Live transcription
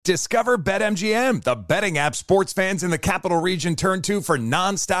Discover BetMGM, the betting app sports fans in the capital region turn to for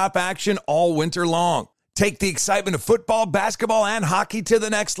nonstop action all winter long. Take the excitement of football, basketball, and hockey to the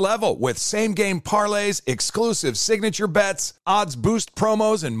next level with same-game parlays, exclusive signature bets, odds boost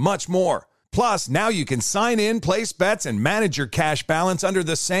promos, and much more. Plus, now you can sign in, place bets, and manage your cash balance under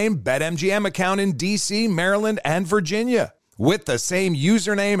the same BetMGM account in D.C., Maryland, and Virginia. With the same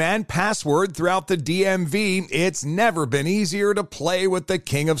username and password throughout the DMV, it's never been easier to play with the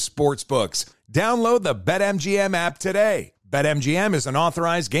king of sportsbooks. Download the BetMGM app today. BetMGM is an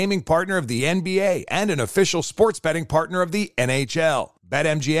authorized gaming partner of the NBA and an official sports betting partner of the NHL.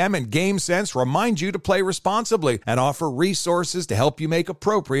 BetMGM and GameSense remind you to play responsibly and offer resources to help you make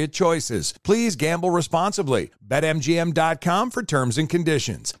appropriate choices. Please gamble responsibly. BetMGM.com for terms and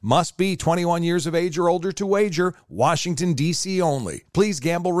conditions. Must be 21 years of age or older to wager. Washington, D.C. only. Please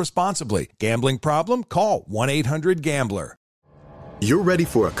gamble responsibly. Gambling problem? Call 1-800-GAMBLER. You're ready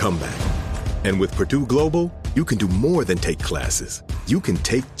for a comeback. And with Purdue Global, you can do more than take classes. You can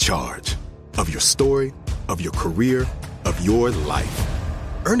take charge of your story, of your career, of your life.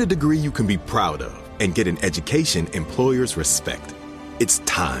 Earn a degree you can be proud of and get an education employers respect. It's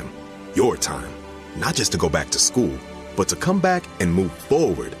time, your time, not just to go back to school, but to come back and move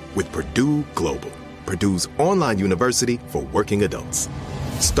forward with Purdue Global, Purdue's online university for working adults.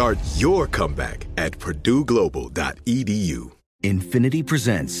 Start your comeback at purdueglobal.edu. Infiniti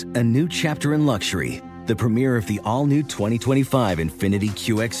presents a new chapter in luxury, the premiere of the all-new 2025 Infiniti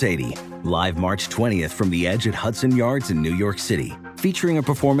QX80, live March 20th from the Edge at Hudson Yards in New York City, featuring a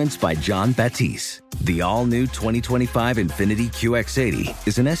performance by Jon Batiste. The all-new 2025 Infiniti QX80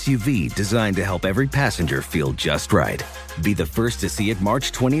 is an SUV designed to help every passenger feel just right. Be the first to see it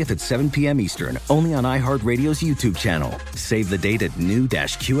March 20th at 7 p.m. Eastern, only on iHeartRadio's YouTube channel. Save the date at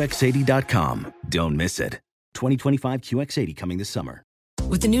new-QX80.com. Don't miss it. 2025 QX80 coming this summer.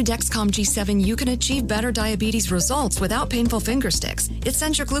 With the new Dexcom G7, you can achieve better diabetes results without painful finger sticks. It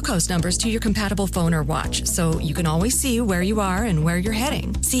sends your glucose numbers to your compatible phone or watch, so you can always see where you are and where you're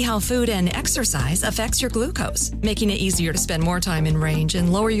heading. See how food and exercise affects your glucose, making it easier to spend more time in range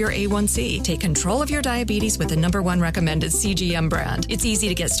and lower your A1C. Take control of your diabetes with the #1 recommended CGM brand. It's easy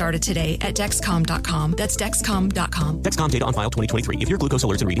to get started today at Dexcom.com. That's Dexcom.com. Dexcom data on file 2023. If your glucose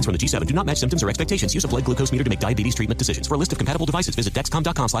alerts and readings from the G7 do not match symptoms or expectations, use a blood glucose meter to make diabetes treatment decisions. For a list of compatible devices, visit Dexcom.com/compatibility. We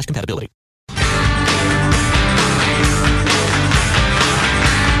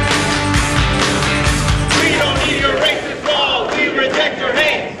don't need your racist wall. We reject your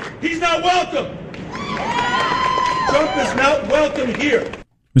hate. He's not welcome. Trump is not welcome here.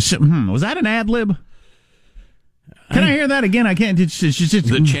 Was that an ad lib? Can I hear that again? I can't. It's just the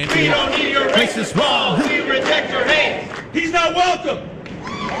chant. We don't need your racist wall. We reject your hate. He's not welcome.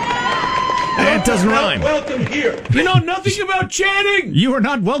 It doesn't rhyme. Welcome here. You know nothing about chanting. You are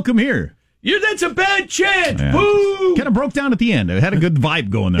not welcome here. That's a bad chant. Yeah. Boo! Kind of broke down at the end. It had a good vibe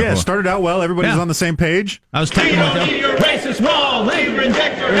going there. Yeah, it started out well. Everybody's on the same page. I was We taking don't need your racist wall. We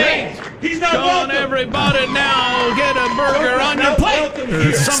reject your hate. He's not welcome. Come on, everybody now, get a burger on your plate.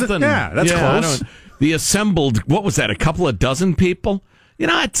 Or something. Yeah, that's close. The assembled, what was that, a couple of dozen people? You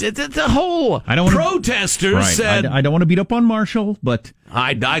know, it's the whole protesters said... I don't want to beat up on Marshall, but...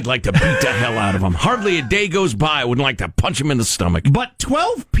 I'd like to beat the hell out of him. Hardly a day goes by I wouldn't like to punch him in the stomach. But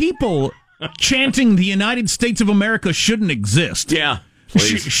 12 people chanting the United States of America shouldn't exist. Yeah.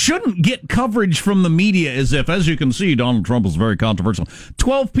 Shouldn't get coverage from the media as if, as you can see, Donald Trump is very controversial.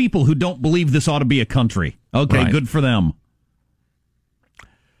 12 people who don't believe this ought to be a country. Okay, Right. Good for them.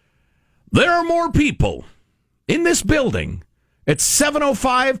 There are more people in this building at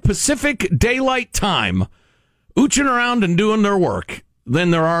 7:05 Pacific Daylight Time ooching around and doing their work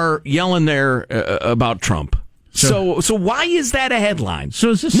than there are yelling there about Trump. So why is that a headline? So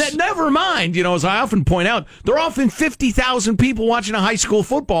is this... Never mind, as I often point out, there are often 50,000 people watching a high school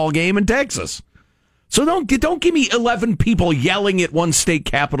football game in Texas. So don't give me 11 people yelling at one state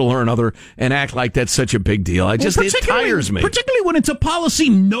capital or another and act like that's such a big deal. It tires me. Particularly when it's a policy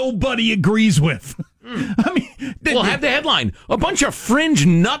nobody agrees with. I mean, we'll have the headline. A bunch of fringe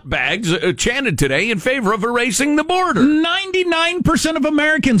nutbags chanted today in favor of erasing the border. 99% of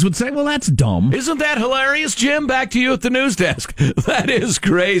Americans would say, well, that's dumb. Isn't that hilarious, Jim? Back to you at the news desk. That is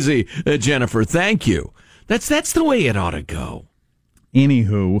crazy, Jennifer. Thank you. That's the way it ought to go.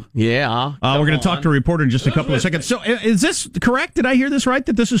 Anywho. Yeah. We're going to talk to a reporter in just a couple of seconds. So is this correct? Did I hear this right?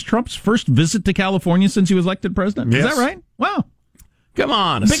 That this is Trump's first visit to California since he was elected president? Yes. Is that right? Wow. Come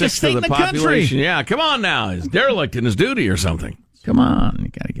on. Biggest state in the population. country. Yeah, come on now. He's derelict in his duty or something. Come on. You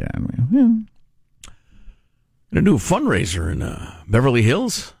got to get out of here. Going to do a fundraiser in Beverly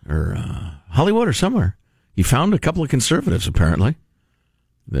Hills or Hollywood or somewhere. He found a couple of conservatives, apparently.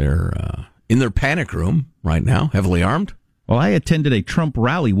 They're in their panic room right now, heavily armed. Well, I attended a Trump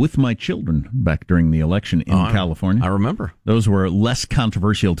rally with my children back during the election in California. I remember. Those were less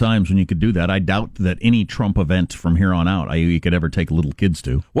controversial times when you could do that. I doubt that any Trump event from here on out you could ever take little kids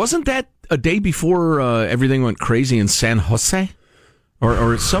to. Wasn't that a day before everything went crazy in San Jose?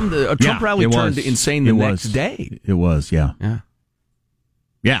 Or a Trump rally turned insane the next day? It was, yeah.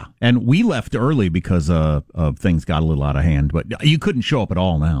 Yeah, and we left early because of things got a little out of hand. But you couldn't show up at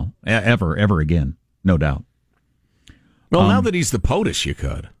all now, ever again, no doubt. Well, now that he's the POTUS, you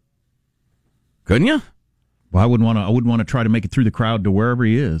could. Couldn't you? Well, I wouldn't want to try to make it through the crowd to wherever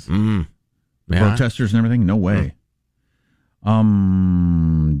he is. Yeah. Protesters and everything? No way. So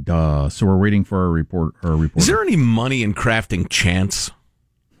we're waiting for a report. Is there any money in crafting chants?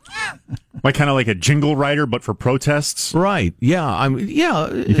 Like kind of like a jingle writer, but for protests? Right. Yeah.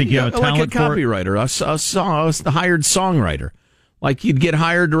 You think you have a talent like a copywriter, a hired songwriter. Like you'd get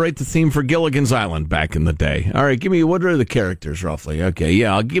hired to write the theme for Gilligan's Island back in the day. All right, what are the characters roughly? Okay,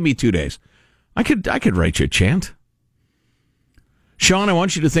 yeah, give me 2 days. I could write you a chant. Sean, I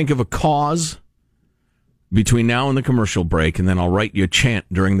want you to think of a cause between now and the commercial break, and then I'll write you a chant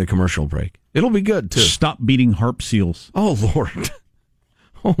during the commercial break. It'll be good, too. Stop beating harp seals. Oh, Lord.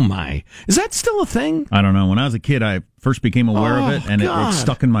 Oh, my. Is that still a thing? I don't know. When I was a kid, I first became aware of it, and it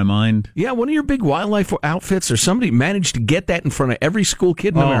stuck in my mind. Yeah, one of your big wildlife outfits or somebody managed to get that in front of every school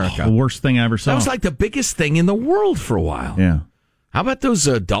kid in America. The worst thing I ever saw. That was like the biggest thing in the world for a while. Yeah. How about those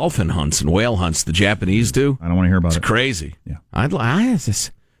dolphin hunts and whale hunts the Japanese do? I don't want to hear about it. It's crazy. Yeah. I'd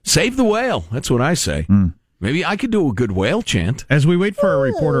save the whale. That's what I say. Maybe I could do a good whale chant. As we wait for a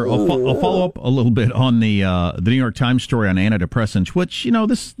reporter, I'll follow up a little bit on the New York Times story on antidepressants, which,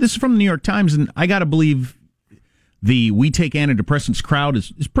 this is from the New York Times, and I got to believe the We Take Antidepressants crowd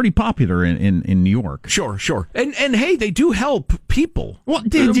is pretty popular in New York. Sure. And hey, they do help people. Well,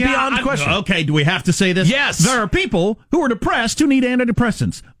 beyond question. Okay, do we have to say this? Yes. There are people who are depressed who need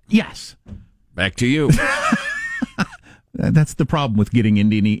antidepressants. Yes. Back to you. That's the problem with getting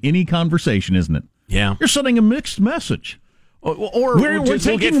into any conversation, isn't it? Yeah. You're sending a mixed message. Or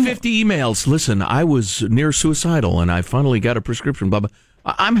we'll get 50 emails. Listen, I was near suicidal, and I finally got a prescription. Blah, blah.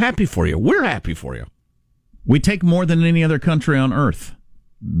 I'm happy for you. We're happy for you. We take more than any other country on earth.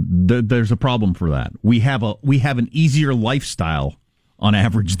 There's a problem for that. We have an easier lifestyle on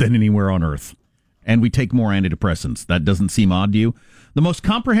average than anywhere on earth, and we take more antidepressants. That doesn't seem odd to you. The most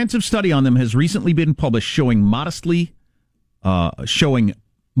comprehensive study on them has recently been published, showing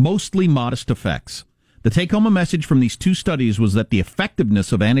mostly modest effects. The take-home message from these two studies was that the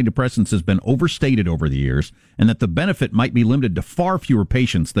effectiveness of antidepressants has been overstated over the years, and that the benefit might be limited to far fewer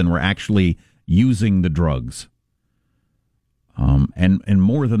patients than were actually using the drugs. And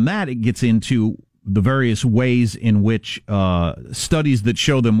more than that, it gets into the various ways in which studies that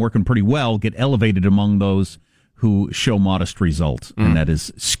show them working pretty well get elevated among those who show modest results, and that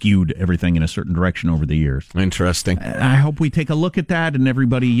has skewed everything in a certain direction over the years. Interesting. I hope we take a look at that and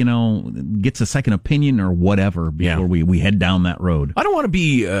everybody, gets a second opinion or whatever before we head down that road. I don't want to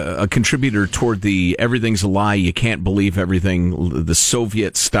be a contributor toward the everything's a lie, you can't believe everything, the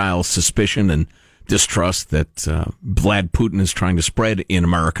Soviet-style suspicion and distrust that Vlad Putin is trying to spread in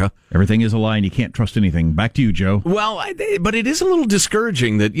America. Everything is a lie and you can't trust anything. Back to you, Joe. Well, but it is a little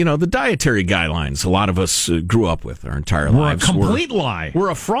discouraging that, the dietary guidelines a lot of us grew up with our entire lives were a complete lie. Were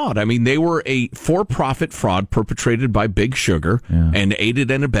a fraud. I mean, they were a for-profit fraud perpetrated by Big Sugar and aided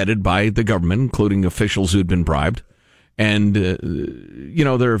and abetted by the government, including officials who'd been bribed. And,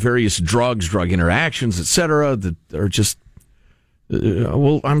 there are various drug interactions, et cetera, that are just...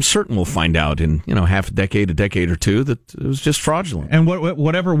 I'm certain we'll find out in half a decade or two that it was just fraudulent. And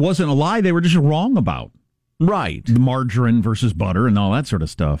whatever wasn't a lie, they were just wrong about. Right. The margarine versus butter and all that sort of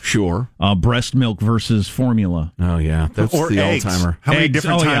stuff. Sure. Breast milk versus formula. Oh, yeah. That's or the eggs. old-timer. How many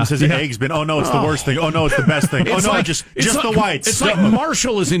different times has eggs been, oh, no, it's the worst thing. Oh, no, it's the best thing. Oh, no, just the whites. It's like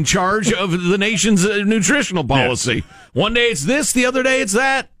Marshall is in charge of the nation's nutritional policy. Yeah. One day it's this, the other day it's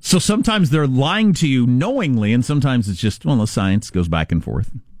that. So sometimes they're lying to you knowingly, and sometimes it's just, the science goes back and forth.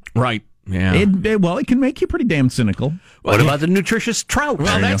 Right. Yeah. It can make you pretty damn cynical. What about the nutritious trout?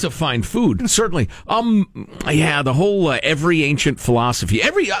 Well, that's a fine food, certainly. The whole every ancient philosophy.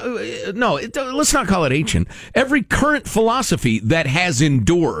 Let's not call it ancient. Every current philosophy that has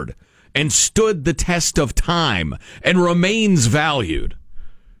endured and stood the test of time and remains valued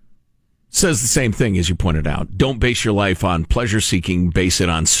says the same thing, as you pointed out. Don't base your life on pleasure-seeking, base it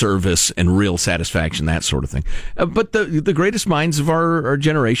on service and real satisfaction, that sort of thing. But the greatest minds of our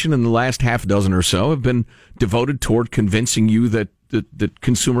generation in the last half dozen or so have been devoted toward convincing you that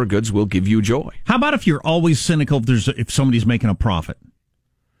consumer goods will give you joy. How about if you're always cynical if somebody's making a profit?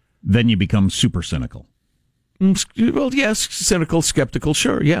 then you become super cynical. Well, yes, cynical, skeptical,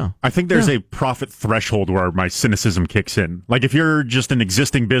 sure, yeah. I think there's a profit threshold where my cynicism kicks in. Like if you're just an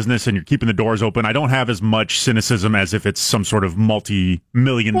existing business and you're keeping the doors open, I don't have as much cynicism as if it's some sort of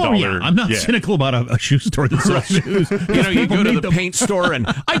multi-million dollar. Yeah, I'm not cynical about a shoe store that sells shoes. You go to the paint store and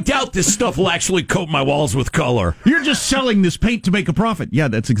I doubt this stuff will actually coat my walls with color. You're just selling this paint to make a profit. Yeah,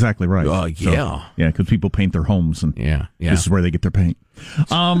 that's exactly right. Yeah. Because people paint their homes, and this is where they get their paint.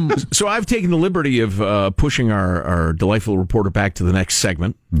 So I've taken the liberty of pushing our delightful reporter back to the next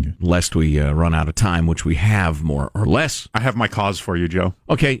segment, lest we run out of time, which we have more or less. I have my cause for you, Joe.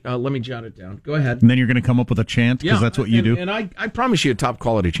 Okay, let me jot it down. Go ahead. And then you're going to come up with a chant, because that's what you do. And I promise you a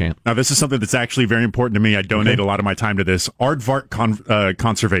top-quality chant. Now, this is something that's actually very important to me. I donate a lot of my time to this. Aardvark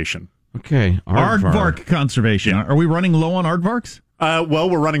conservation. Okay. Aardvark conservation. Yeah. Are we running low on aardvarks? Well,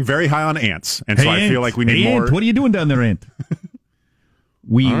 we're running very high on ants, and so I feel like we need more. Ant, what are you doing down there, Ant?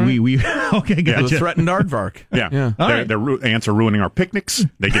 We okay, gotcha. The threatened aardvark. Yeah. Ants are ruining our picnics.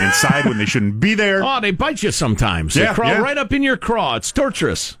 They get inside when they shouldn't be there. Oh, they bite you sometimes. They crawl right up in your craw. It's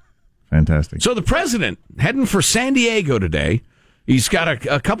torturous. Fantastic. So the president heading for San Diego today. He's got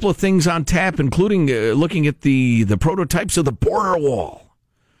a couple of things on tap, including looking at the prototypes of the border wall.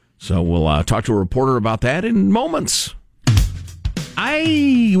 So we'll talk to a reporter about that in moments.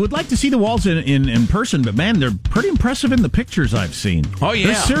 I would like to see the walls in person, but man, they're pretty impressive in the pictures I've seen. Oh, yeah.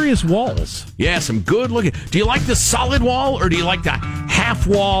 They're serious walls. Yeah, some good looking. Do you like the solid wall, or do you like the half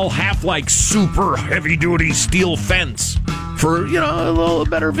wall, half like super heavy duty steel fence for, a little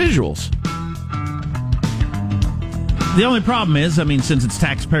better visuals? The only problem is, since it's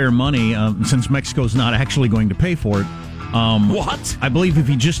taxpayer money, since Mexico's not actually going to pay for it, what? I believe if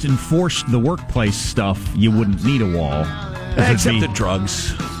you just enforced the workplace stuff, you wouldn't need a wall. Except the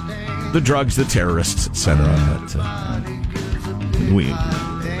drugs, the terrorists, etc.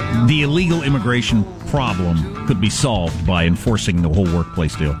 The illegal immigration problem could be solved by enforcing the whole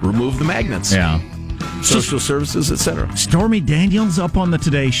workplace deal. Remove the magnets. Yeah. Social services, etc. Stormy Daniels up on the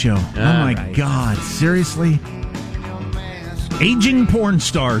Today Show. My God, seriously? Aging porn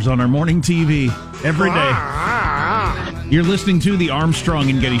stars on our morning TV every day. You're listening to the Armstrong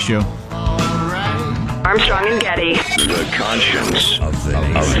and Getty Show. Armstrong and Getty. The conscience of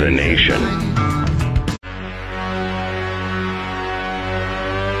the nation.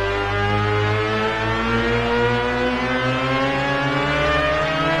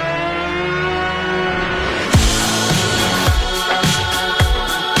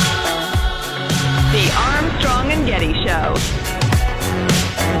 The Armstrong and Getty Show.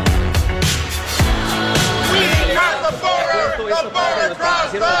 We got the border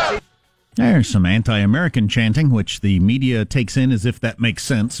crossed up! There's some anti-American chanting, which the media takes in as if that makes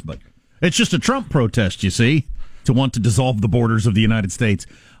sense, but it's just a Trump protest, you see, to want to dissolve the borders of the United States.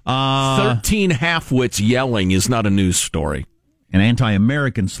 13 half-wits yelling is not a news story. An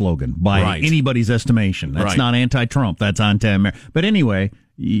anti-American slogan, by anybody's estimation. That's not anti-Trump, that's anti-American. But anyway,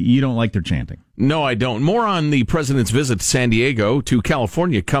 you don't like their chanting. No, I don't. More on the president's visit to San Diego to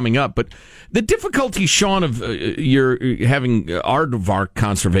California coming up. But the difficulty, Sean, of your having aardvark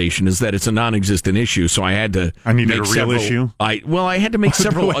conservation is that it's a non-existent issue. So I had to. I needed a real issue. I had to make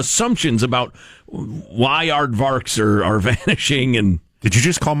several assumptions about why aardvarks are vanishing. And did you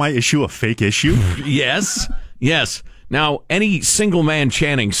just call my issue a fake issue? Yes. Now, any single man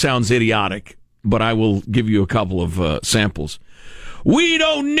chanting sounds idiotic, but I will give you a couple of samples. We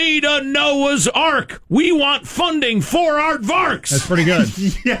don't need a Noah's Ark. We want funding for aardvarks. That's pretty good.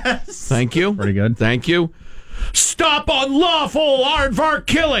 Yes. Thank you. Pretty good. Thank you. Stop unlawful aardvark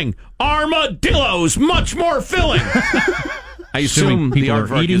killing. Armadillos, much more filling. I assume the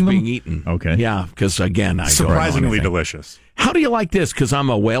aardvark is being eaten. Okay. Yeah, because again, I surprisingly delicious. How do you like this? Because I'm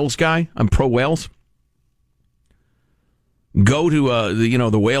a whales guy. I'm pro whales. Go to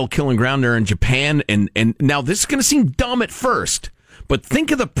the whale killing ground there in Japan, and now this is going to seem dumb at first. But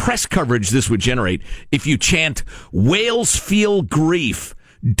think of the press coverage this would generate if you chant, "Whales feel grief.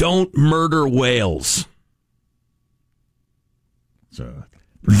 Don't murder whales."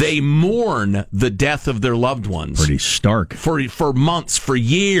 They mourn the death of their loved ones. Pretty stark. For months, for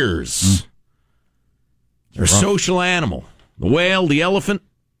years. They're a social animal. The whale, the elephant.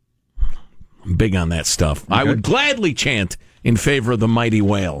 I'm big on that stuff. Okay. I would gladly chant in favor of the mighty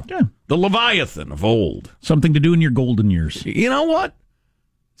whale. Yeah. The Leviathan of old. Something to do in your golden years. You know what?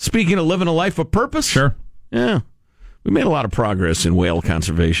 Speaking of living a life of purpose. Sure. Yeah. We made a lot of progress in whale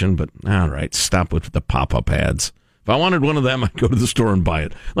conservation, but all right, stop with the pop-up ads. If I wanted one of them, I'd go to the store and buy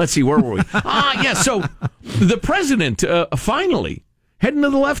it. Let's see, where were we? So the president finally heading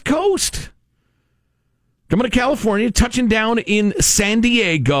to the left coast. Coming to California, touching down in San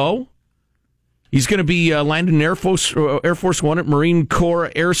Diego. He's going to be landing Air Force One at Marine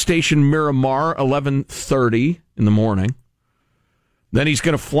Corps Air Station Miramar, 11:30 in the morning. Then he's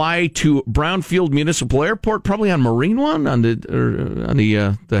going to fly to Brownfield Municipal Airport, probably on Marine One, on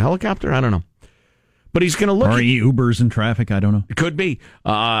the helicopter. I don't know. But he's going to look at Ubers in traffic. I don't know. It could be.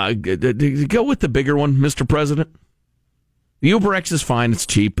 Go with the bigger one, Mr. President. The Uber X is fine. It's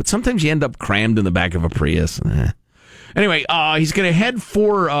cheap. But sometimes you end up crammed in the back of a Prius. Anyway, he's going to head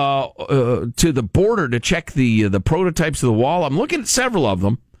to the border to check the prototypes of the wall. I'm looking at several of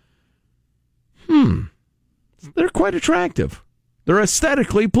them. They're quite attractive. They're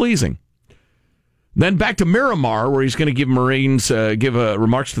aesthetically pleasing. Then back to Miramar, where he's going to give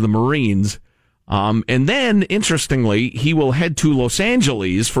remarks to the Marines. And then, interestingly, he will head to Los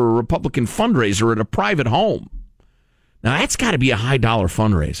Angeles for a Republican fundraiser at a private home. Now, that's got to be a high-dollar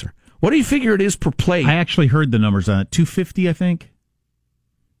fundraiser. What do you figure it is per plate? I actually heard the numbers on it. $250, I think.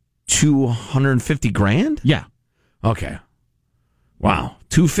 $250,000? Yeah. Okay. Wow.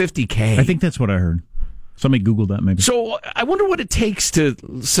 $250K. I think that's what I heard. Somebody Googled that, maybe. So I wonder what it takes to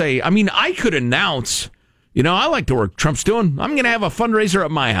say. I mean, I could announce, I like the work Trump's doing. I'm going to have a fundraiser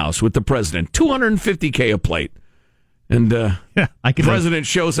at my house with the president. $250K a plate. And the president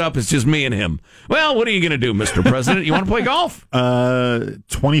shows up. It's just me and him. Well, what are you going to do, Mr. President? You want to play golf?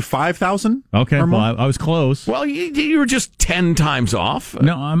 25,000. Okay, well, I was close. Well, you were just 10 times off.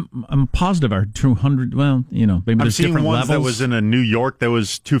 No, I'm positive. Our 200. Well, maybe there's different levels. I'm seeing ones that was in New York that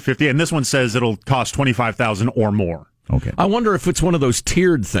was 250, and this one says it'll cost 25,000 or more. Okay. I wonder if it's one of those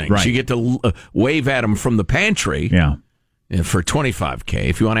tiered things. Right. You get to wave at them from the pantry. Yeah. For $25K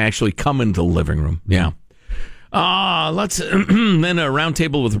if you want to actually come into the living room. Yeah. Let's then a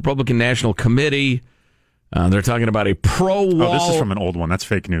roundtable with the Republican National Committee. They're talking about a pro-wall. Oh, this is from an old one. That's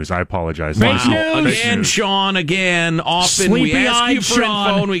fake news. I apologize. Fake news. Again, Sean, again. Often we ask you for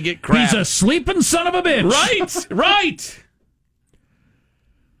info and we get crap. He's a sleeping son of a bitch. Right.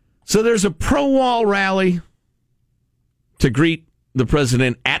 So there's a pro-wall rally to greet the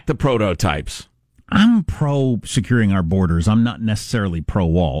president at the prototypes. I'm pro securing our borders. I'm not necessarily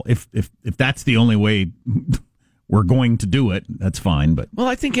pro-wall. If that's the only way we're going to do it, that's fine. But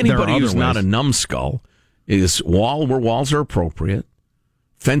I think anybody who's not a numbskull is wall where walls are appropriate,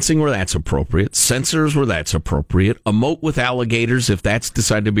 fencing where that's appropriate, sensors where that's appropriate, a moat with alligators if that's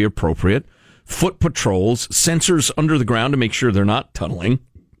decided to be appropriate, foot patrols, sensors under the ground to make sure they're not tunneling,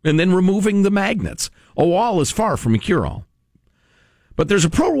 and then removing the magnets. A wall is far from a cure-all. But there's a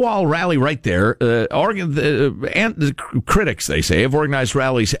pro-wall rally right there. The critics, they say, have organized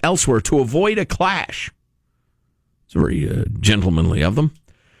rallies elsewhere to avoid a clash. It's very gentlemanly of them.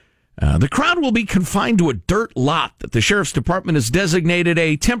 The crowd will be confined to a dirt lot that the Sheriff's Department has designated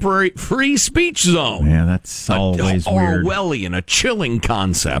a temporary free speech zone. Yeah, that's always weird. Orwellian, a chilling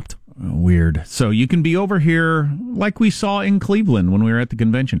concept. Weird. So you can be over here, like we saw in Cleveland when we were at the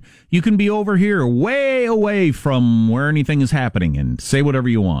convention. You can be over here way away from where anything is happening and say whatever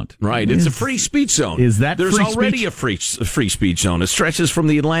you want. Right. It's a free speech zone. Is that There's free already speech? a free speech zone. It stretches from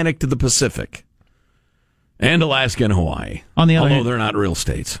the Atlantic to the Pacific. And Alaska and Hawaii. Although they're not real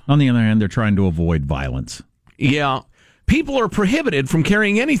states. On the other hand, they're trying to avoid violence. Yeah. People are prohibited from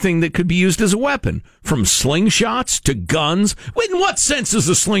carrying anything that could be used as a weapon, from slingshots to guns. In what sense is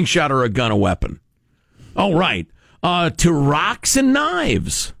a slingshot or a gun a weapon? Oh, right. To rocks and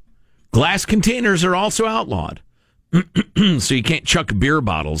knives. Glass containers are also outlawed. So you can't chuck beer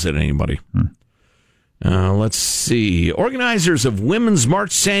bottles at anybody. Let's see. Organizers of Women's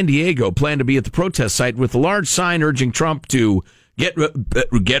March San Diego plan to be at the protest site with a large sign urging Trump to get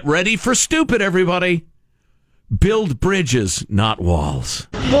ready for stupid, everybody. Build bridges, not walls.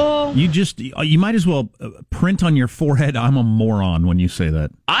 Well, you might as well print on your forehead, I'm a moron, when you say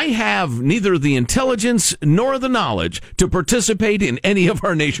that. I have neither the intelligence nor the knowledge to participate in any of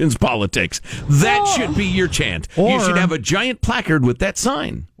our nation's politics. That should be your chant. You should have a giant placard with that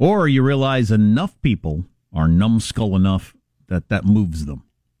sign. Or you realize enough people are numbskull enough that moves them.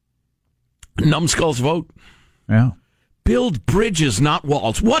 Numbskulls vote? Yeah. Build bridges, not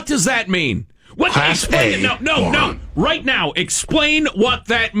walls. What does that mean? Explain it. No. Right now, explain what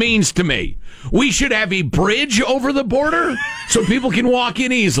that means to me. We should have a bridge over the border so people can walk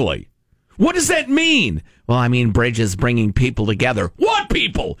in easily. What does that mean? Well, I mean, bridges bringing people together. What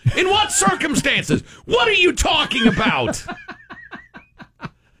people? In what circumstances? What are you talking about?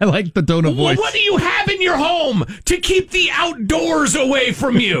 I like the tone of voice. What do you have in your home to keep the outdoors away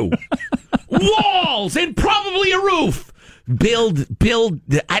from you? Walls and probably a roof. Build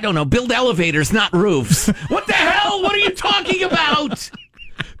elevators, not roofs. What the hell? What are you talking about?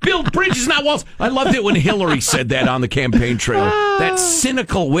 Build bridges, not walls. I loved it when Hillary said that on the campaign trail. That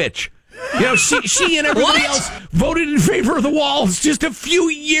cynical witch. You know, she and everybody else voted in favor of the walls just a few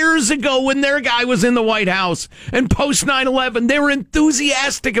years ago when their guy was in the White House. And post 9/11, they were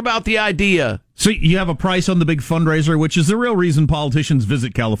enthusiastic about the idea. So you have a price on the big fundraiser, which is the real reason politicians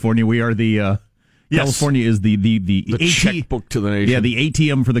visit California. We are the... California is the checkbook to the nation. Yeah, the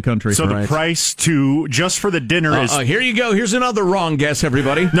ATM for the country. So the price to just for the dinner is... here you go. Here's another wrong guess,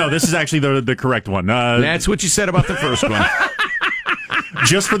 everybody. No, this is actually the correct one. That's what you said about the first one.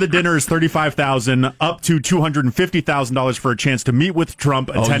 Just for the dinner is $35,000, up to $250,000 for a chance to meet with Trump,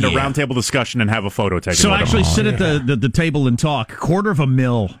 attend a roundtable discussion, and have a photo taken. So actually sit at the table and talk.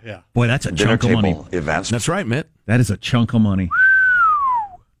 $250,000. Yeah. Boy, that's a chunk of money. Events. That's right, Mitt. That is a chunk of money.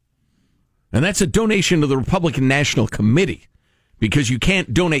 And that's a donation to the Republican National Committee, because you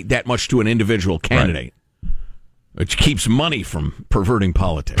can't donate that much to an individual candidate, which keeps money from perverting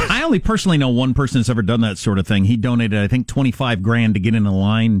politics. I only personally know one person that's ever done that sort of thing. He donated, I think, $25,000 to get in a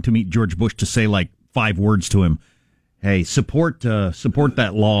line to meet George Bush to say like 5 words to him. Hey, support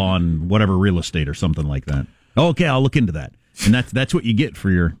that law on whatever real estate or something like that. Okay, I'll look into that. And that's what you get for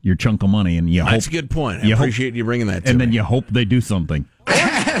your chunk of money. And you that's a good point. I appreciate you bringing that to me. And then you hope they do something.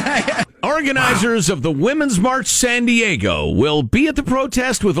 Organizers of the Women's March San Diego will be at the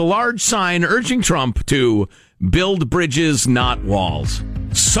protest with a large sign urging Trump to build bridges, not walls.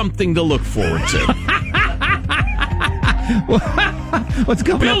 Something to look forward to. What's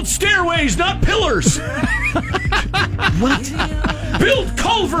going on? Build stairways, not pillars. What? Build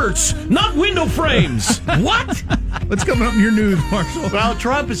culverts, not window frames. What? What's coming up in your news, Marshall? Well,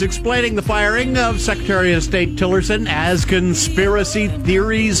 Trump is explaining the firing of Secretary of State Tillerson as conspiracy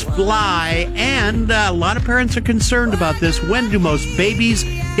theories fly, and a lot of parents are concerned about this. When do most babies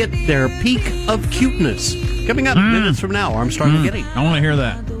hit their peak of cuteness? Coming up minutes from now, Armstrong and Getty. I want to hear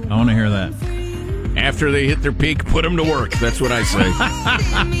that. After they hit their peak, put them to work. That's what I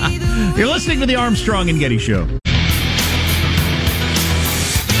say. You're listening to the Armstrong and Getty Show.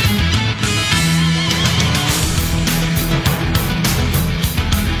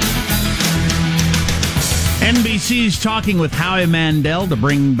 NBC's talking with Howie Mandel to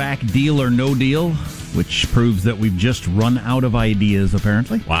bring back Deal or No Deal, which proves that we've just run out of ideas,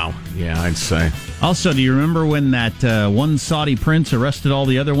 apparently. Wow. Yeah, I'd say. Also, do you remember when that one Saudi prince arrested all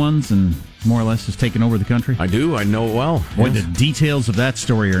the other ones and more or less has taken over the country? I do. I know it well. Boy, the details of that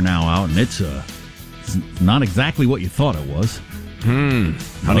story are now out, and it's not exactly what you thought it was.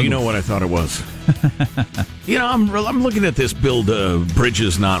 How do you know what I thought it was? I'm looking at this build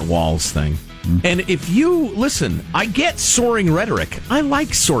bridges, not walls thing. And if you listen, I get soaring rhetoric. I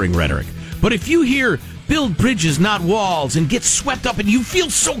like soaring rhetoric. But if you hear build bridges, not walls, and get swept up and you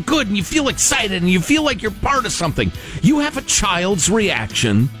feel so good and you feel excited and you feel like you're part of something, you have a child's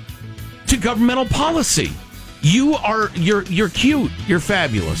reaction to governmental policy. You're cute. You're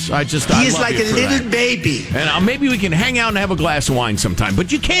fabulous. He's like a little baby. And maybe we can hang out and have a glass of wine sometime.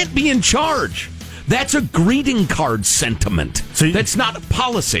 But you can't be in charge. That's a greeting card sentiment. That's not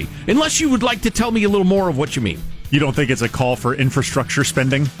policy. Unless you would like to tell me a little more of what you mean. You don't think it's a call for infrastructure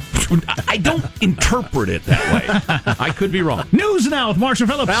spending? I don't interpret it that way. I could be wrong. News now with Marshall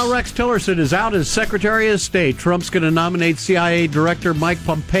Phillips. Well, Rex Tillerson is out as Secretary of State. Trump's going to nominate CIA Director Mike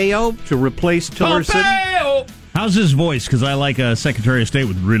Pompeo to replace Tillerson. Pompeo! How's his voice? Because I like a Secretary of State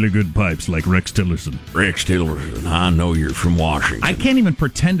with really good pipes, like Rex Tillerson. Rex Tillerson, I know you're from Washington. I can't even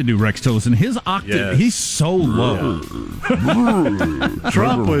pretend to do Rex Tillerson. His octave, he's so low.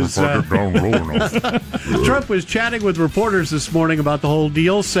 Trump was chatting with reporters this morning about the whole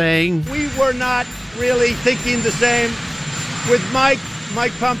deal, saying, "We were not really thinking the same with Mike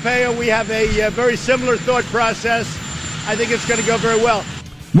Pompeo. We have a very similar thought process. I think it's going to go very well."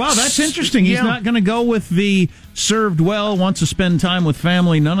 Wow, that's interesting. He's not going to go with the served well, wants to spend time with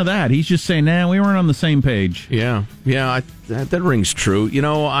family, none of that. He's just saying, we weren't on the same page. Yeah, that rings true. You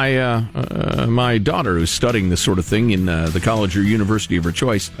know, my daughter, who's studying this sort of thing in the college or university of her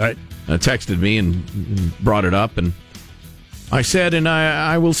choice, texted me and brought it up, and I said, and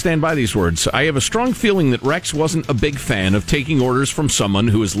I will stand by these words, I have a strong feeling that Rex wasn't a big fan of taking orders from someone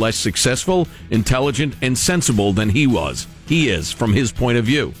who is less successful, intelligent, and sensible than he was. He is, from his point of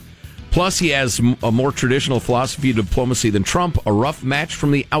view. Plus, he has a more traditional philosophy of diplomacy than Trump, a rough match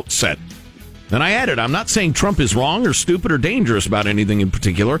from the outset. Then I added, I'm not saying Trump is wrong or stupid or dangerous about anything in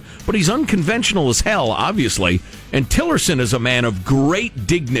particular, but he's unconventional as hell, obviously, and Tillerson is a man of great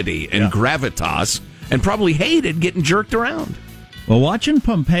dignity and gravitas, and probably hated getting jerked around. Well, watching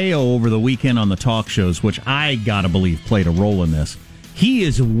Pompeo over the weekend on the talk shows, which I gotta believe played a role in this, he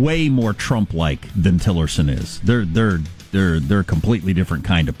is way more Trump-like than Tillerson is. They're they're a completely different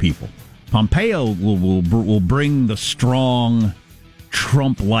kind of people. Pompeo will bring the strong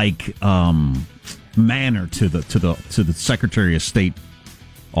Trump-like manner to the Secretary of State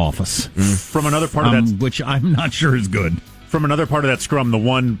office. From another part of that, which I'm not sure is good. From another part of that scrum, the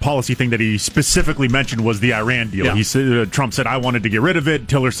one policy thing that he specifically mentioned was the Iran deal. Yeah. He said Trump said, "I wanted to get rid of it."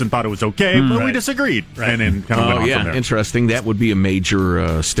 Tillerson thought it was okay, but we disagreed, and then kind of went on from there. Interesting. That would be a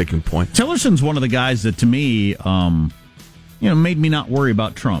major sticking point. Tillerson's one of the guys that, to me, made me not worry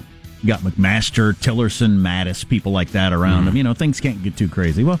about Trump. You got McMaster, Tillerson, Mattis, people like that around him. Things can't get too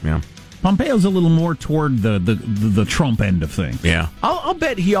crazy. Well, Pompeo's a little more toward the Trump end of things. Yeah, I'll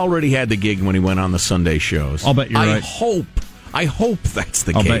bet he already had the gig when he went on the Sunday shows. I'll bet you're right. I hope that's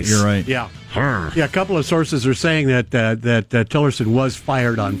the case. I'll bet you're right. Yeah. Yeah, a couple of sources are saying that Tillerson was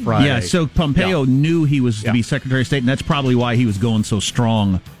fired on Friday. Yeah, so Pompeo knew he was to be Secretary of State, and that's probably why he was going so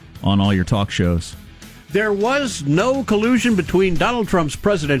strong on all your talk shows. There was no collusion between Donald Trump's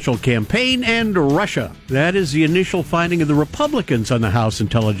presidential campaign and Russia. That is the initial finding of the Republicans on the House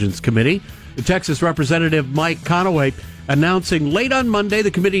Intelligence Committee. The Texas Representative Mike Conaway announcing late on Monday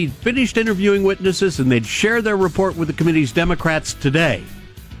the committee finished interviewing witnesses and they'd share their report with the committee's Democrats today.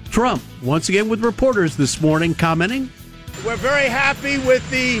 Trump, once again with reporters this morning, commenting, "We're very happy with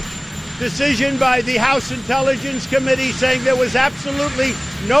the decision by the House Intelligence Committee saying there was absolutely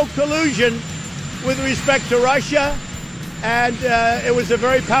no collusion with respect to Russia, and it was a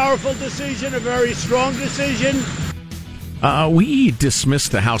very powerful decision, a very strong decision." We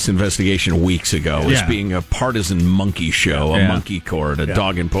dismissed the House investigation weeks ago as being a partisan monkey show, a monkey court, a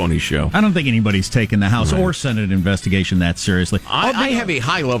dog and pony show. I don't think anybody's taken the House or Senate investigation that seriously. I have a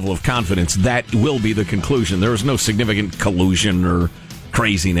high level of confidence that will be the conclusion. There was no significant collusion or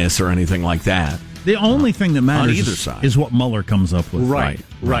craziness or anything like that. The only thing that matters on either side is what Mueller comes up with. Right.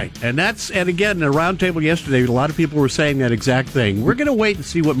 And again, at a roundtable yesterday, a lot of people were saying that exact thing. We're going to wait and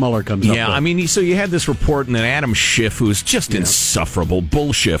see what Mueller comes up with. Yeah, I mean, so you had this report, and then Adam Schiff, who's just insufferable,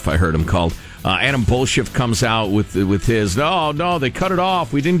 Bullshiff, I heard him called. Adam Bullshiff comes out with his, no, they cut it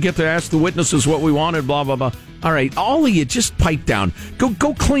off. We didn't get to ask the witnesses what we wanted, blah, blah, blah. All right, all of you, just pipe down.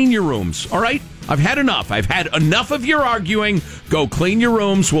 Go clean your rooms, all right? I've had enough. I've had enough of your arguing. Go clean your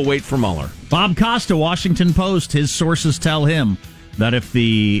rooms. We'll wait for Mueller. Bob Costa, Washington Post, his sources tell him that if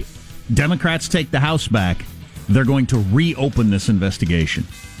the Democrats take the House back, they're going to reopen this investigation.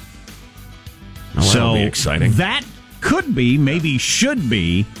 Oh, that'll be exciting. That could be, maybe should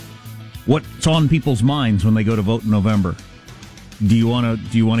be, what's on people's minds when they go to vote in November. Do you want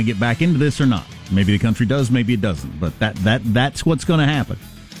to get back into this or not? Maybe the country does, maybe it doesn't. But that's what's going to happen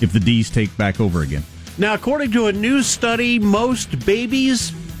if the D's take back over again. Now, according to a new study, most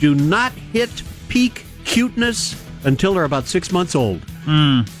babies do not hit peak cuteness until they're about 6 months old.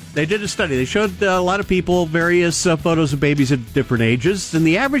 They did a study. They showed a lot of people various photos of babies at different ages, and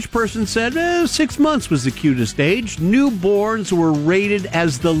the average person said 6 months was the cutest age. Newborns were rated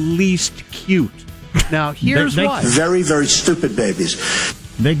as the least cute. Now, here's why. Very, very stupid babies.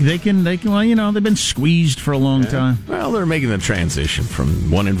 They can, well, they've been squeezed for a long time. Well, they're making the transition from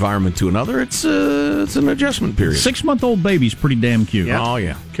one environment to another. It's an adjustment period. 6-month-old baby's pretty damn cute. Yeah. Oh,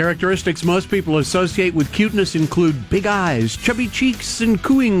 yeah. Characteristics most people associate with cuteness include big eyes, chubby cheeks, and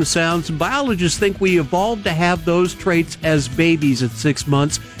cooing sounds. Biologists think we evolved to have those traits as babies at 6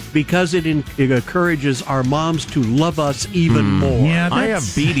 months because it encourages our moms to love us even more. Yeah, I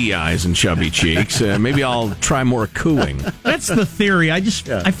have beady eyes and chubby cheeks. Maybe I'll try more cooing. That's the theory. I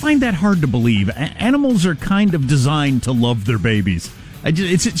find that hard to believe. Animals are kind of designed to love their babies.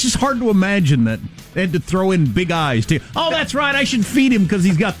 It's just hard to imagine that they had to throw in big eyes too. Oh, that's right. I should feed him because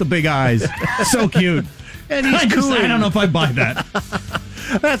he's got the big eyes. So cute. And he's cool. I don't know if I buy that.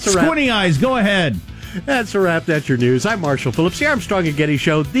 That's a wrap. Squinty eyes. Go ahead. That's a wrap. That's your news. I'm Marshall Phillips, the Armstrong and Getty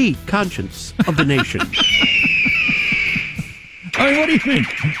Show, the conscience of the nation. I mean, what do you think?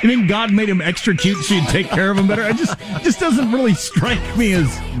 You think God made him extra cute so you'd take care of him better? It just doesn't really strike me as...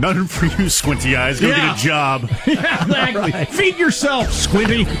 Nothing for you, squinty eyes. Go get a job. Yeah, exactly. Right. Feed yourself,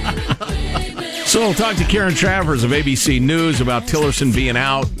 Squinty. So we'll talk to Karen Travers of ABC News about Tillerson being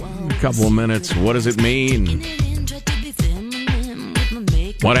out in a couple of minutes. What does it mean?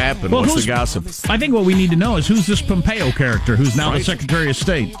 What happened? What's the gossip? I think what we need to know is who's this Pompeo character who's now the Secretary of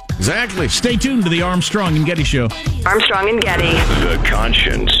State. Exactly. Stay tuned to the Armstrong and Getty Show. Armstrong and Getty. The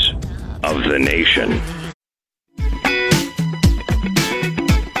conscience of the nation.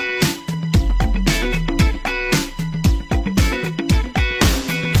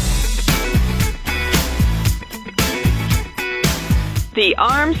 The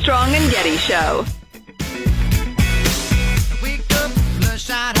Armstrong and Getty Show.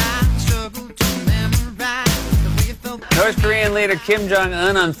 North Korean leader Kim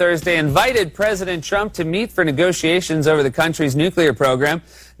Jong-un on Thursday invited President Trump to meet for negotiations over the country's nuclear program.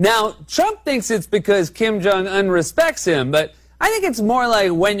 Now, Trump thinks it's because Kim Jong-un respects him, but I think it's more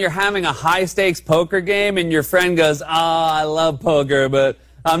like when you're having a high-stakes poker game and your friend goes, I love poker, but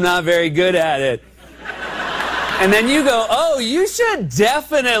I'm not very good at it. And then you go, oh, you should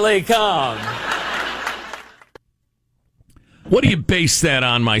definitely come. What do you base that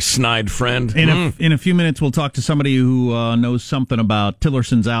on, my snide friend? In a few minutes, we'll talk to somebody who knows something about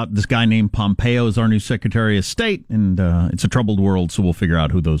Tillerson's out. This guy named Pompeo is our new Secretary of State, and it's a troubled world, so we'll figure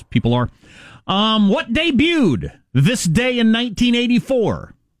out who those people are. What debuted this day in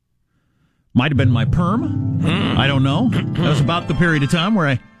 1984? Might have been my perm. I don't know. That was about the period of time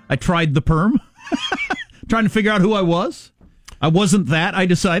where I tried the perm, trying to figure out who I was. I wasn't that, I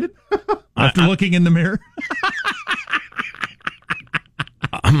decided, after looking in the mirror.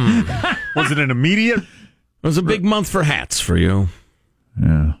 Was it an immediate? It was a big month for hats for you.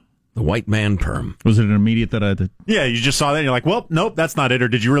 Yeah. The white man perm. Was it an immediate that I did? Yeah, you just saw that and you're like, well, nope, that's not it. Or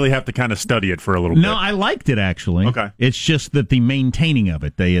did you really have to kind of study it for a little bit? No, I liked it, actually. Okay. It's just that the maintaining of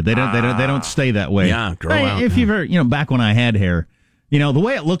it, they don't stay that way. Yeah, grow out. If you've ever, back when I had hair, the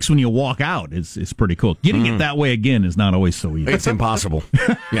way it looks when you walk out is pretty cool. Getting it that way again is not always so easy. It's impossible.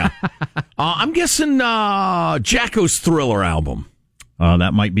 Yeah. I'm guessing Jacko's Thriller album.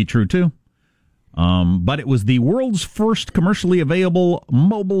 That might be true, too. But it was the world's first commercially available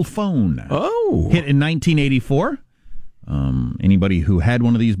mobile phone. Oh. Hit in 1984. Anybody who had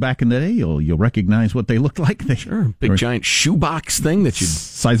one of these back in the day, you'll recognize what they looked like. Sure. Big giant shoebox thing that you'd...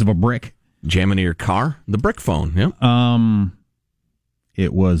 Size of a brick. Jam into your car. The brick phone, yeah.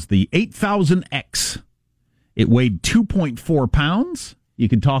 It was the 8000X. It weighed 2.4 pounds. You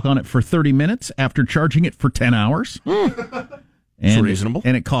could talk on it for 30 minutes after charging it for 10 hours. It's reasonable.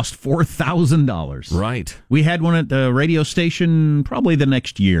 And it cost $4,000. Right. We had one at the radio station probably the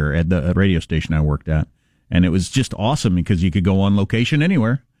next year at the radio station I worked at. And it was just awesome because you could go on location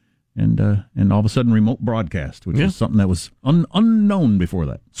anywhere and all of a sudden remote broadcast, which is something that was unknown before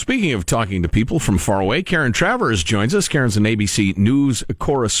that. Speaking of talking to people from far away, Karen Travers joins us. Karen's an ABC News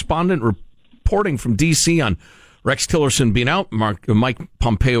correspondent reporting from D.C. on Rex Tillerson being out, Mike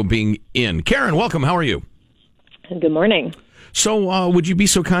Pompeo being in. Karen, welcome. How are you? Good morning. So would you be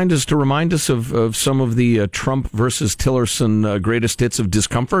so kind as to remind us of some of the Trump versus Tillerson greatest hits of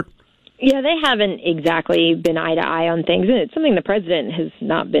discomfort? Yeah, they haven't exactly been eye to eye on things, and it's something the president has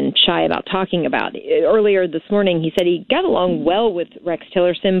not been shy about talking about. Earlier this morning, he said he got along well with Rex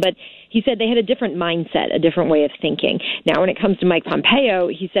Tillerson, but he said they had a different mindset, a different way of thinking. Now, when it comes to Mike Pompeo,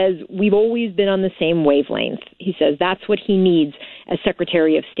 he says, we've always been on the same wavelength. He says that's what he needs as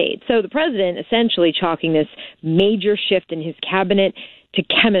Secretary of State. So the president essentially chalking this major shift in his cabinet to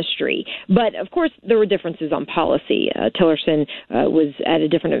chemistry. But, of course, there were differences on policy. Tillerson was at a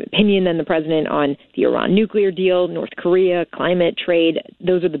different opinion than the president on the Iran nuclear deal, North Korea, climate, trade.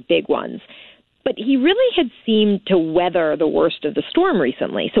 Those are the big ones. But he really had seemed to weather the worst of the storm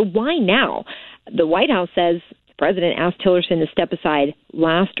recently. So why now? The White House says the president asked Tillerson to step aside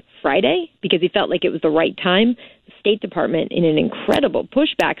last Friday because he felt like it was the right time. The State Department, in an incredible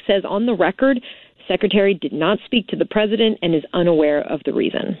pushback, says on the record, Secretary did not speak to the president and is unaware of the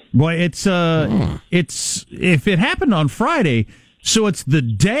reason. Boy, it's if it happened on Friday, so it's the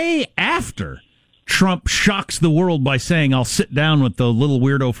day after Trump shocks the world by saying, I'll sit down with the little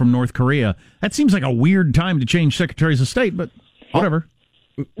weirdo from North Korea. That seems like a weird time to change secretaries of state, but whatever.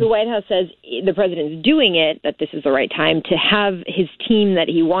 The White House says the president's doing it, that this is the right time to have his team that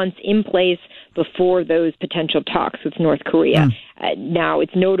he wants in place before those potential talks with North Korea. Now,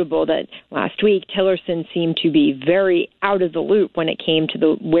 it's notable that last week, Tillerson seemed to be very out of the loop when it came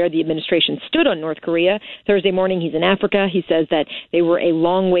to where the administration stood on North Korea. Thursday morning, he's in Africa. He says that they were a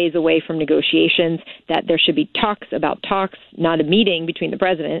long ways away from negotiations, that there should be talks about talks, not a meeting between the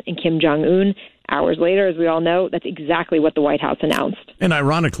president and Kim Jong-un. Hours later, as we all know, that's exactly what the White House announced. And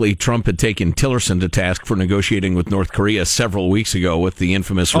ironically, Trump had taken Tillerson to task for negotiating with North Korea several weeks ago with the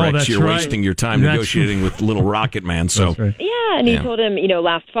infamous Rex, you're wasting your time negotiating with Little Rocket Man. So, yeah, and he told him,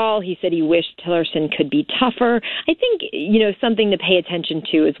 last fall, he said he wished Tillerson could be tougher. I think, something to pay attention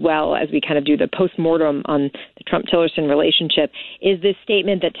to as well as we kind of do the postmortem on the Trump-Tillerson relationship is this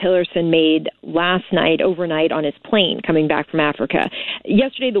statement that Tillerson made overnight on his plane coming back from Africa.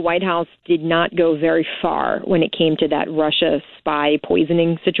 Yesterday, the White House did not go very far when it came to that Russia spy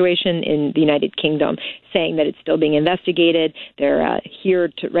poisoning situation in the United Kingdom, saying that it's still being investigated. They're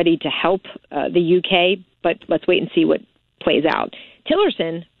ready to help the UK, but let's wait and see what plays out.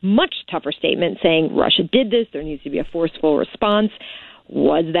 Tillerson, much tougher statement, saying Russia did this. There needs to be a forceful response.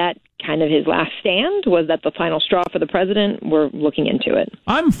 Was that kind of his last stand? Was that the final straw for the president? We're looking into it.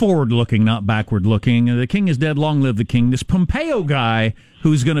 I'm forward-looking, not backward-looking. The king is dead. Long live the king. This Pompeo guy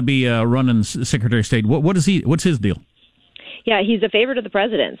who's going to be running Secretary of State, what's his deal? Yeah, he's a favorite of the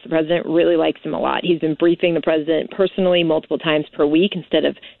president's. The president really likes him a lot. He's been briefing the president personally multiple times per week instead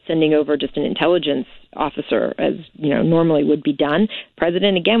of sending over just an intelligence officer as, normally would be done. The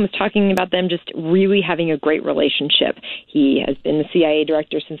president, again, was talking about them just really having a great relationship. He has been the CIA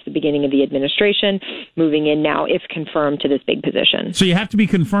director since the beginning of the administration, moving in now, if confirmed, to this big position. So you have to be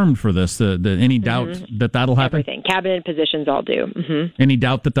confirmed for this. Any doubt that that'll happen? Everything. Cabinet positions all do. Mm-hmm. Any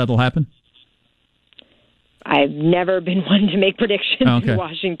doubt that that'll happen? I've never been one to make predictions in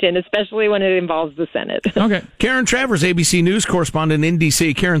Washington, especially when it involves the Senate. Okay. Karen Travers, ABC News correspondent in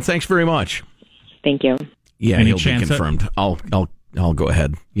D.C. Karen, thanks very much. Thank you. Yeah, he'll be confirmed. I'll go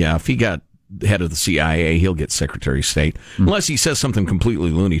ahead. Yeah, if he got head of the CIA, he'll get Secretary of State, unless he says something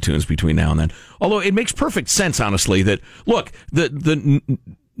completely Looney Tunes between now and then. Although it makes perfect sense, honestly, that, look, the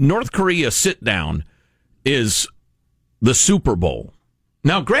North Korea sit-down is the Super Bowl.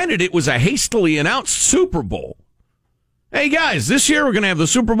 Now, granted, it was a hastily announced Super Bowl. Hey, guys, this year we're going to have the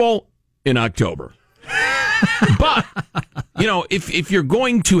Super Bowl in October. But, if you're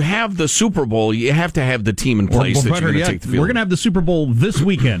going to have the Super Bowl, you have to have the team in place that you're going to take the field. We're going to have the Super Bowl this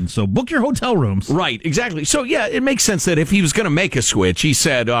weekend, so book your hotel rooms. Right, exactly. So, yeah, it makes sense that if he was going to make a switch, he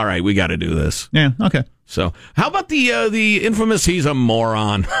said, all right, we got to do this. Yeah, okay. So, how about the infamous he's a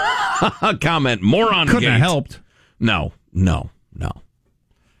moron comment? Moron Couldn't have helped. No.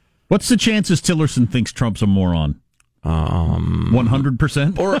 What's the chances Tillerson thinks Trump's a moron?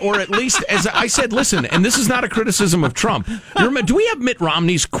 100%? Or at least, as I said, listen, and this is not a criticism of Trump. Do we have Mitt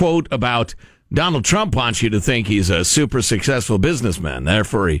Romney's quote about Donald Trump wants you to think he's a super successful businessman,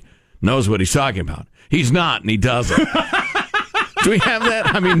 therefore he knows what he's talking about? He's not, and he doesn't. Do we have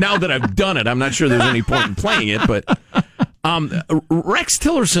that? I mean, now that I've done it, I'm not sure there's any point in playing it, but Rex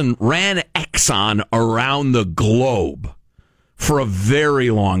Tillerson ran Exxon around the globe for a very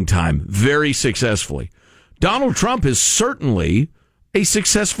long time, very successfully. Donald Trump is certainly a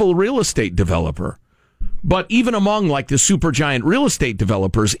successful real estate developer. But even among the supergiant real estate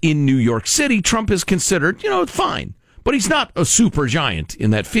developers in New York City, Trump is considered, fine. But he's not a supergiant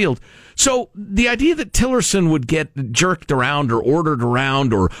in that field. So the idea that Tillerson would get jerked around or ordered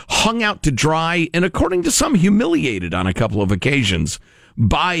around or hung out to dry, and according to some humiliated on a couple of occasions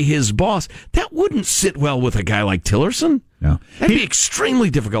by his boss, that wouldn't sit well with a guy like Tillerson. No. That'd be extremely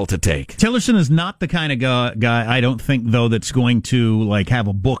difficult to take. Tillerson is not the kind of guy, I don't think, though, that's going to have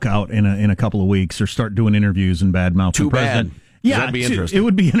a book out in a couple of weeks or start doing interviews and badmouth the president. Yeah, that'd be interesting. It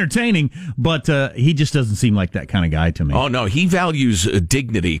would be entertaining, but he just doesn't seem like that kind of guy to me. Oh, no, he values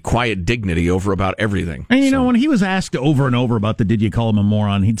dignity, quiet dignity over about everything. And, when he was asked over and over about did you call him a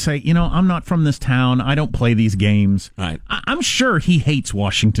moron, he'd say, I'm not from this town. I don't play these games. Right. I'm sure he hates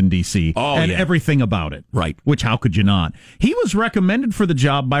Washington, D.C. and everything about it. Right. Which, how could you not? He was recommended for the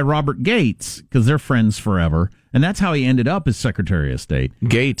job by Robert Gates, because they're friends forever. And that's how he ended up as Secretary of State.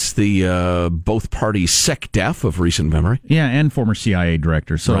 Gates, the both parties SecDef of recent memory. Yeah, and former CIA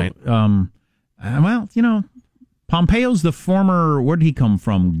director. So, right. Pompeo's the former, where did he come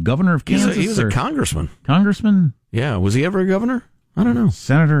from? Governor of Kansas? He was a congressman. Congressman? Yeah, was he ever a governor? I don't know.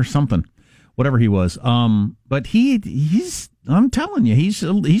 Senator or something. Whatever he was. But he's, I'm telling you, he's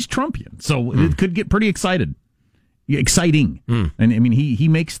Trumpian. So it could get pretty exciting. And I mean, he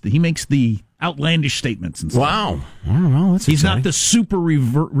makes the outlandish statements and stuff. Wow. I don't know. He's exciting. Not the super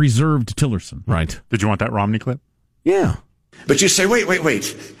reserved Tillerson. Right. Did you want that Romney clip? Yeah. But you say,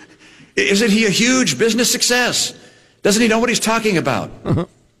 wait. Isn't he a huge business success? Doesn't he know what he's talking about? Uh-huh.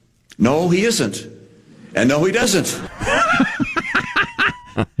 No, he isn't. And no, he doesn't.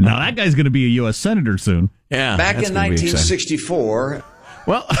 Now, that guy's going to be a U.S. Senator soon. Yeah. Back in 1964.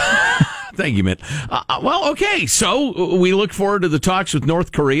 Well, thank you, Mitt. Okay. So we look forward to the talks with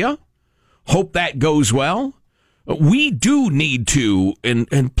North Korea. Hope that goes well. We do need to,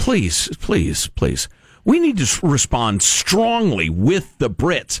 and please, we need to respond strongly with the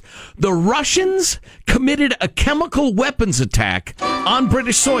Brits. The Russians committed a chemical weapons attack on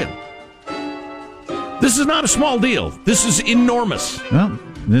British soil. This is not a small deal. This is enormous. Well,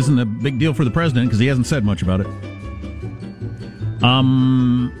 it isn't a big deal for the president because he hasn't said much about it.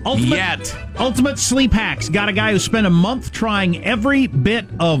 Ultimate sleep hacks. Got a guy who spent a month trying every bit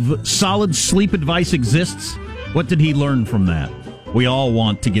of solid sleep advice exists. What did he learn from that? We all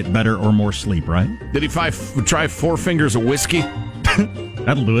want to get better or more sleep, right? Did he try 4 fingers of whiskey?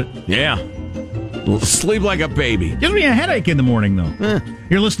 That'll do it. Yeah. Sleep like a baby. Gives me a headache in the morning, though.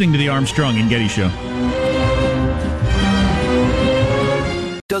 You're listening to the Armstrong and Getty Show.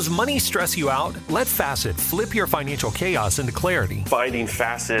 Does money stress you out? Let Facet flip your financial chaos into clarity. Finding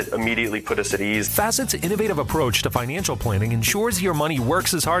Facet immediately put us at ease. Facet's innovative approach to financial planning ensures your money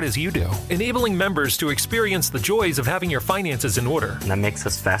works as hard as you do, enabling members to experience the joys of having your finances in order. And that makes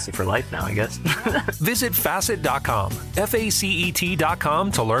us Facet for life now, I guess. Visit Facet.com,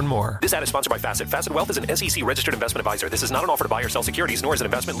 FACET.com to learn more. This ad is sponsored by Facet. Facet Wealth is an SEC registered investment advisor. This is not an offer to buy or sell securities, nor is it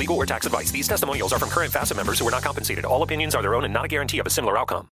investment, legal, or tax advice. These testimonials are from current Facet members who are not compensated. All opinions are their own and not a guarantee of a similar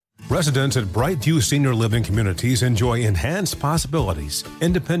outcome. Residents at Brightview Senior Living Communities enjoy enhanced possibilities,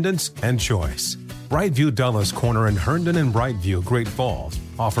 independence, and choice. Brightview Dulles Corner in Herndon and Brightview, Great Falls,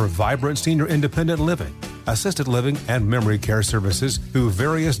 offer vibrant senior independent living, assisted living, and memory care services through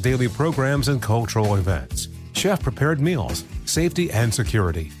various daily programs and cultural events. Chef-prepared meals, safety and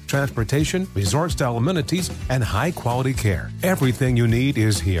security, transportation, resort-style amenities, and high-quality care. Everything you need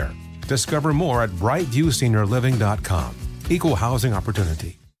is here. Discover more at brightviewseniorliving.com. Equal housing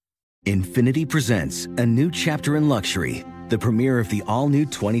opportunity. Infiniti presents a new chapter in luxury, the premiere of the all-new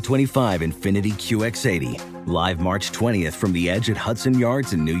 2025 Infiniti QX80, live March 20th from the Edge at Hudson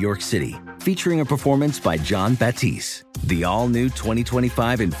Yards in New York City, featuring a performance by John Batiste. The all-new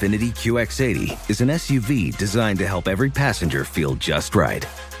 2025 Infiniti QX80 is an SUV designed to help every passenger feel just right.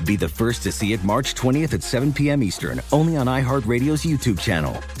 Be the first to see it March 20th at 7 p.m. Eastern, only on iHeartRadio's YouTube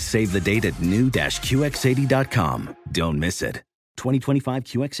channel. Save the date at new-QX80.com. Don't miss it. 2025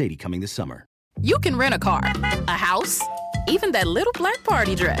 QX80 coming this summer. You can rent a car, a house, even that little black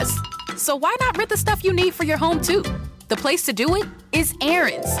party dress. So why not rent the stuff you need for your home, too? The place to do it is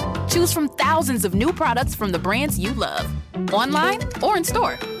Aaron's. Choose from thousands of new products from the brands you love, online or in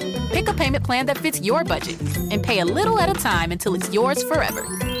store. Pick a payment plan that fits your budget and pay a little at a time until it's yours forever.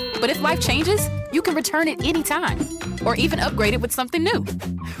 But if life changes, you can return it anytime or even upgrade it with something new.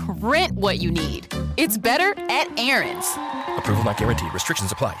 Rent what you need. It's better at Aaron's. Approval not guaranteed.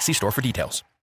 Restrictions apply. See store for details.